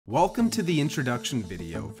Welcome to the introduction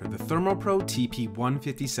video for the ThermoPro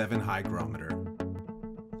TP157 Hygrometer.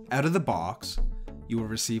 Out of the box, you will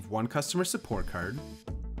receive one customer support card,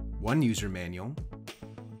 one user manual,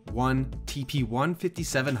 one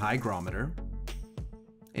TP157 Hygrometer,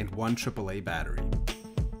 and one AAA battery.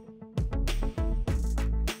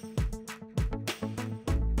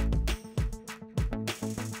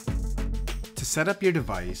 To set up your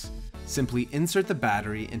device, simply insert the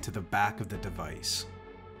battery into the back of the device.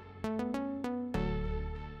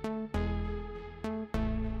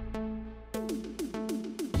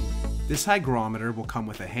 This hygrometer will come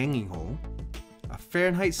with a hanging hole, a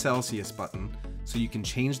Fahrenheit Celsius button so you can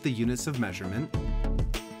change the units of measurement,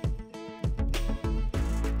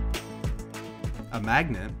 a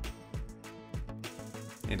magnet,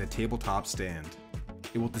 and a tabletop stand.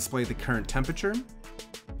 It will display the current temperature,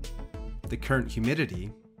 the current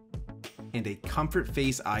humidity, and a comfort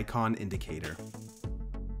face icon indicator.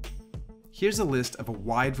 Here's a list of a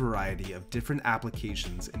wide variety of different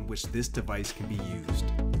applications in which this device can be used.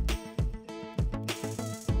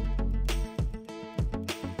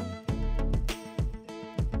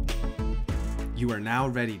 You are now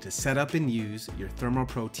ready to set up and use your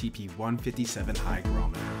ThermoPro TP157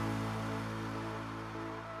 Hygrometer.